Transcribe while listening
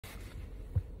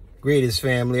Greetings,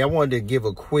 family. I wanted to give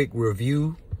a quick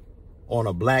review on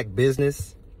a black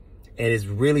business, and it's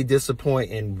really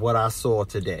disappointing what I saw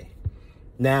today.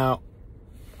 Now,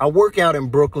 I work out in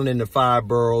Brooklyn in the 5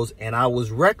 boroughs, and I was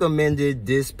recommended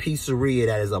this pizzeria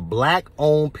that is a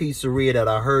black-owned pizzeria that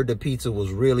I heard the pizza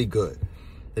was really good.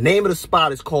 The name of the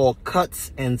spot is called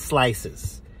Cuts and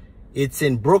Slices. It's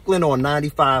in Brooklyn on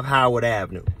 95 Howard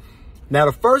Avenue. Now,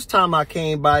 the first time I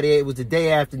came by there, it was the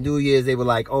day after New Year's. They were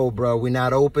like, oh, bro, we're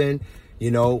not open.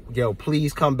 Yo,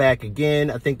 please come back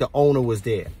again. I think the owner was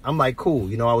there. I'm like,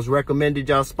 cool. I was recommended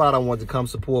y'all spot. I wanted to come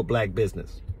support black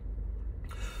business.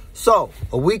 So,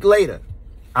 a week later,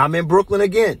 I'm in Brooklyn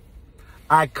again.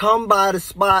 I come by the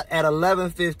spot at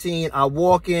 11:15. I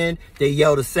walk in. They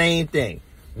yell the same thing.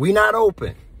 We not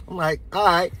open. I'm like, all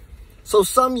right. So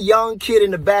some young kid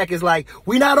in the back is like,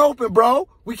 we not open, bro.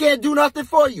 We can't do nothing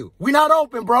for you. We not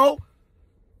open, bro.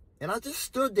 And I just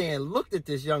stood there and looked at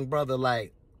this young brother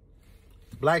like,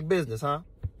 black business, huh?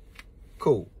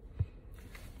 Cool.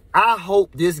 I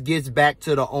hope this gets back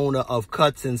to the owner of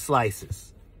Cuts and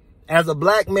Slices. As a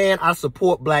black man, I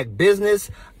support black business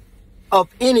of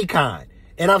any kind.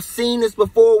 And I've seen this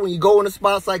before when you go into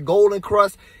spots like Golden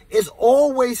Krust. It's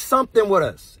always something with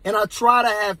us. And I try to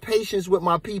have patience with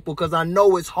my people because I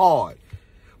know it's hard.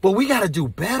 But we got to do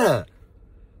better.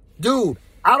 Dude,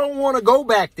 I don't want to go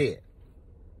back there.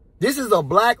 This is a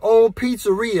black-owned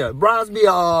pizzeria. It reminds me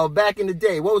of back in the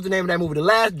day. What was the name of that movie? The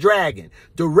Last Dragon.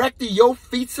 Directed Yo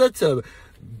Pizza to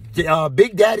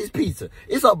Big Daddy's Pizza.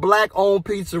 It's a black-owned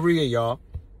pizzeria, y'all.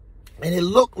 And it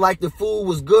looked like the food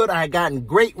was good. I had gotten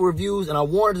great reviews, and I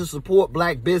wanted to support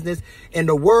black business. And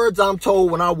the words I'm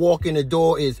told when I walk in the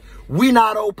door is, we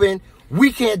not open.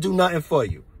 We can't do nothing for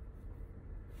you.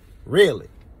 Really?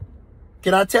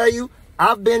 Can I tell you?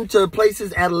 I've been to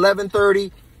places at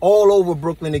 11:30 all over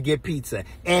Brooklyn to get pizza.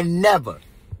 And never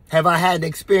have I had an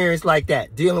experience like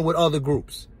that, dealing with other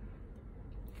groups.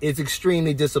 It's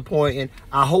extremely disappointing.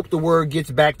 I hope the word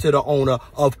gets back to the owner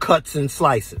of Cuts and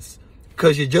Slices,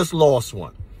 because you just lost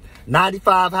one.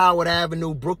 95 Howard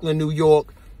Avenue, Brooklyn, New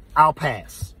York. I'll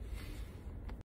pass.